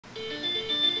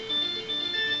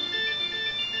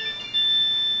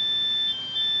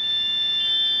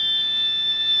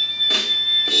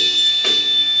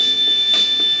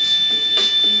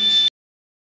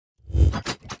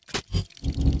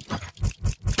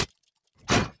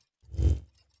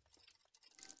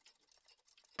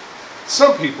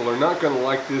Some people are not going to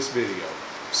like this video.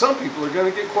 Some people are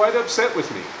going to get quite upset with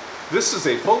me. This is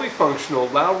a fully functional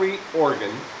Lowry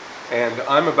organ, and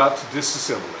I'm about to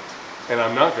disassemble it. And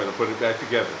I'm not going to put it back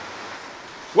together.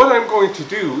 What I'm going to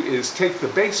do is take the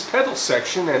bass pedal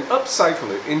section and upcycle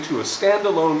it into a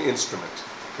standalone instrument.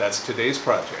 That's today's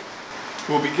project.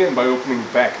 We'll begin by opening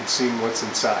the back and seeing what's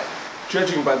inside.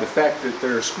 Judging by the fact that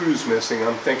there are screws missing,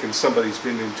 I'm thinking somebody's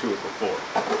been into it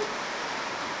before.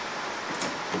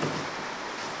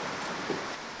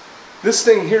 This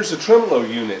thing here's a tremolo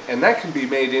unit, and that can be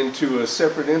made into a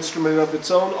separate instrument of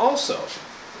its own also.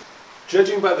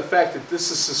 Judging by the fact that this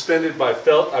is suspended by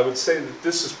felt, I would say that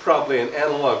this is probably an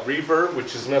analog reverb,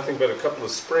 which is nothing but a couple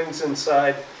of springs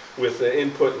inside with an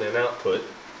input and an output.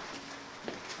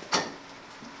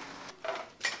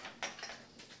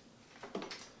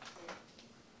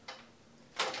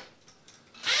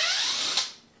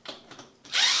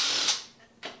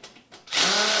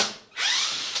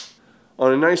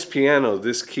 On a nice piano,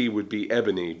 this key would be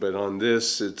ebony, but on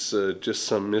this, it's just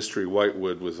some mystery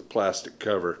whitewood with a plastic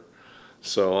cover.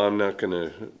 So I'm not going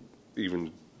to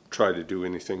even try to do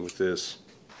anything with this.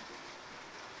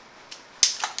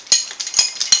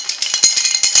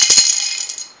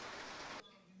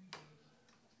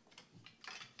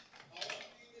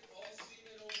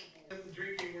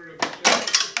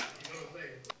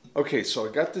 Okay, so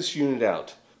I got this unit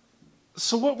out.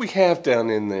 So what we have down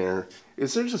in there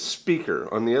is there's a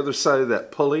speaker on the other side of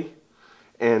that pulley,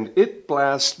 and it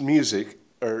blasts music,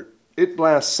 or it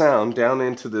blasts sound down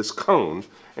into this cone,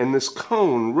 and this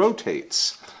cone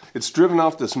rotates. It's driven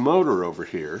off this motor over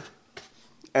here.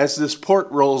 As this port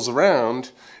rolls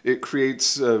around, it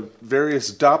creates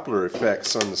various Doppler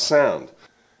effects on the sound.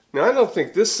 Now, I don't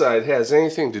think this side has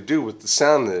anything to do with the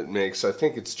sound that it makes. I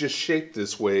think it's just shaped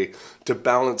this way to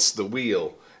balance the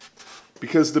wheel,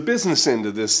 because the business end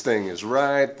of this thing is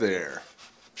right there.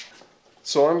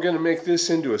 So I'm going to make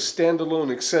this into a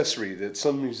standalone accessory that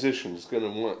some musician is going to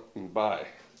want and buy.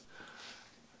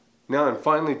 Now I'm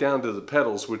finally down to the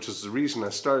pedals, which is the reason I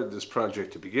started this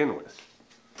project to begin with.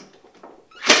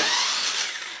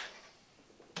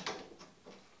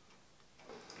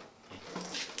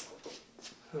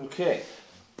 Okay.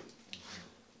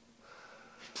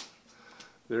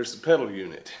 There's the pedal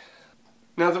unit.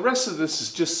 Now the rest of this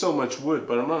is just so much wood,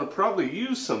 but I'm going to probably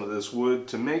use some of this wood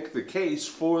to make the case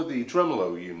for the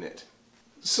tremolo unit.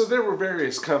 So there were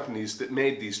various companies that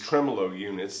made these tremolo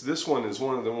units. This one is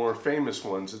one of the more famous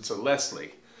ones. It's a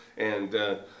S.A.S.E. And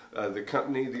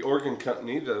the organ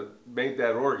company that made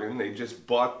that organ, they just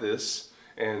bought this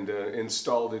and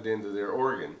installed it into their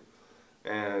organ.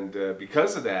 And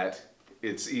because of that,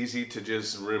 it's easy to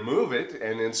just remove it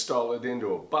and install it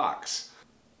into a box.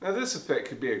 Now this effect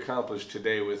could be accomplished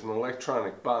today with an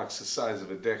electronic box the size of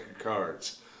a deck of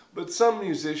cards. But some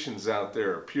musicians out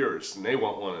there are purists and they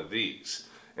want one of these.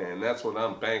 And that's what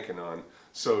I'm banking on.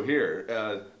 So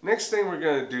here, next thing we're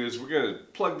going to do is we're going to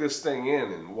plug this thing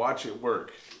in and watch it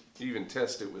work. Even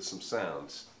test it with some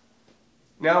sounds.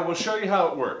 Now we'll show you how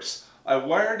it works. I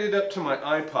wired it up to my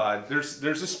iPod.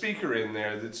 There's a speaker in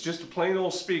there that's just a plain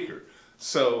old speaker.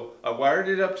 So I wired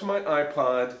it up to my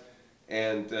iPod,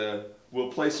 and we'll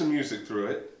play some music through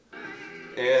it.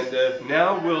 And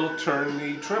now we'll turn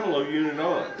the tremolo unit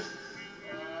on.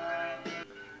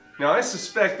 Now I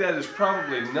suspect that is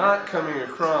probably not coming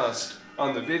across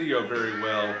on the video very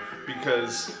well,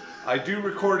 because I do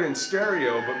record in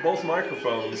stereo, but both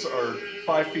microphones are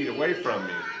 5 feet away from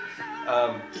me.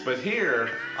 But here,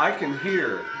 I can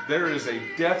hear there is a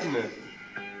definite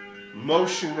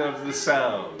motion of the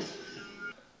sound.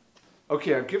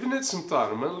 Okay, I've given it some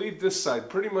thought. I'm going to leave this side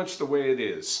pretty much the way it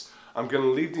is. I'm going to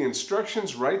leave the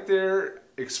instructions right there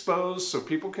exposed so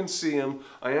people can see them.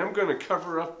 I am going to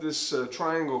cover up this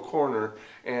triangle corner,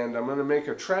 and I'm going to make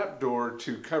a trap door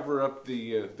to cover up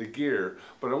the gear.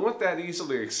 But I want that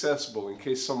easily accessible in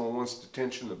case someone wants to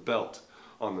tension the belt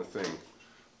on the thing.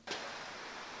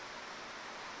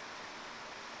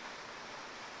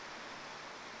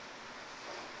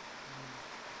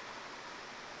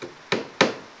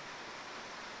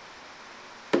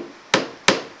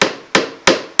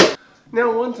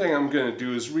 Now one thing I'm going to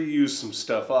do is reuse some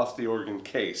stuff off the organ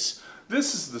case.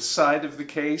 This is the side of the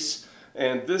case,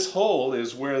 and this hole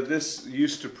is where this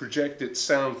used to project its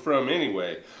sound from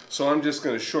anyway. So I'm just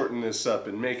going to shorten this up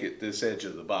and make it this edge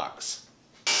of the box.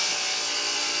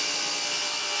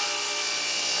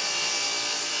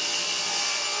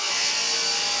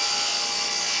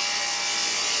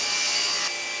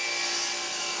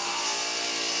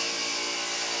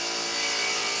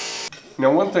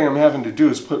 Now one thing I'm having to do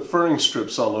is put furring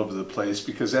strips all over the place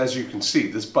because, as you can see,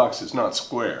 this box is not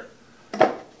square.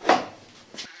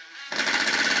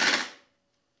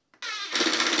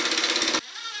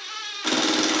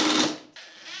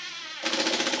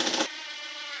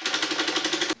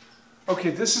 Okay,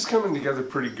 this is coming together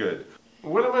pretty good.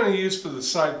 What I'm going to use for the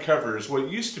side cover is what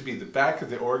used to be the back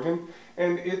of the organ,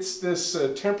 and it's this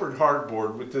tempered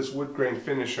hardboard with this wood grain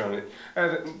finish on it.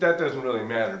 That doesn't really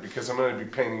matter because I'm going to be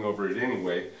painting over it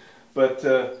anyway.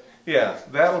 But yeah,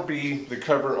 that'll be the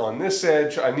cover on this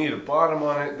edge. I need a bottom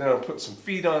on it, then I'll put some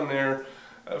feet on there.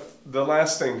 The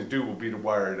last thing to do will be to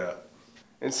wire it up.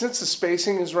 And since the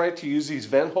spacing is right to use these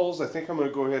vent holes, I think I'm going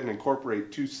to go ahead and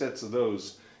incorporate 2 sets of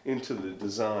those into the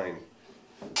design.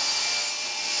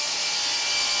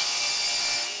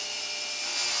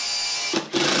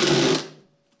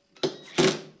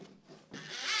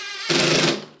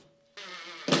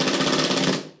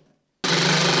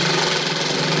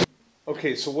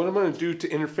 Okay, so what I'm going to do to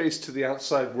interface to the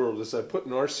outside world is I put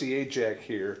an RCA jack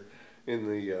here in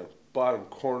the bottom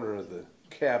corner of the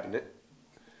cabinet,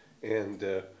 and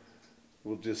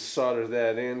we'll just solder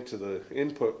that into the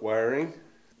input wiring.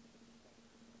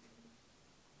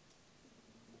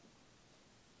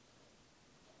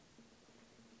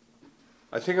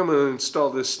 I think I'm going to install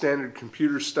this standard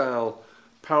computer style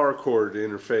power cord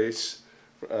interface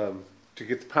to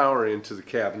get the power into the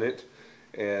cabinet.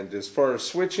 And as far as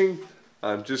switching,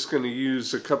 I'm just going to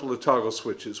use a couple of toggle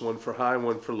switches, one for high,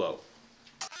 one for low.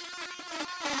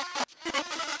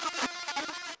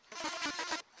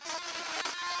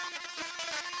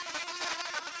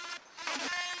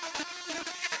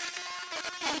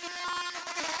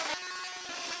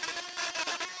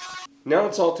 Now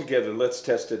it's all together, let's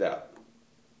test it out.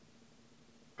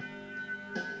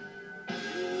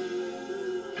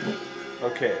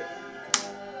 Okay,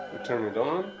 we turn it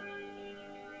on.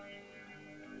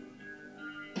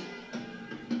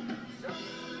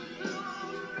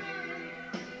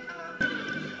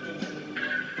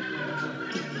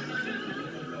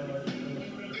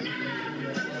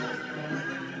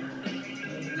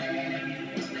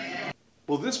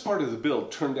 Well, this part of the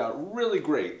build turned out really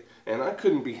great, and I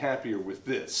couldn't be happier with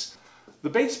this. The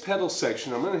bass pedal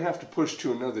section I'm going to have to push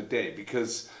to another day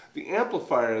because the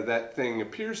amplifier of that thing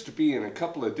appears to be in a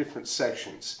couple of different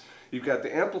sections. You've got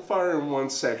the amplifier in one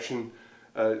section,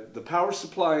 the power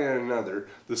supply in another,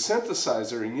 the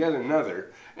synthesizer in yet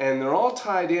another, and they're all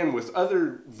tied in with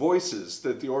other voices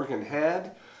that the organ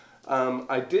had.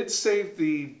 I did save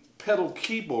the pedal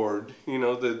keyboard, you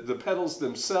know, the pedals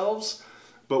themselves.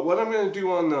 But what I'm going to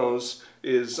do on those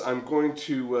is I'm going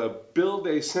to build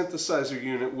a synthesizer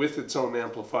unit with its own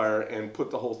amplifier and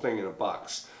put the whole thing in a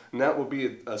box. And that will be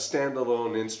a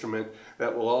standalone instrument.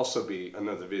 That will also be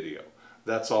another video.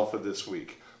 That's all for this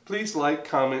week. Please like,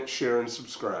 comment, share, and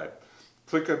subscribe.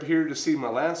 Click up here to see my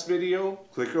last video.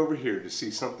 Click over here to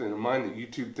see something of mine that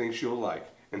YouTube thinks you'll like.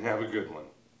 And have a good one.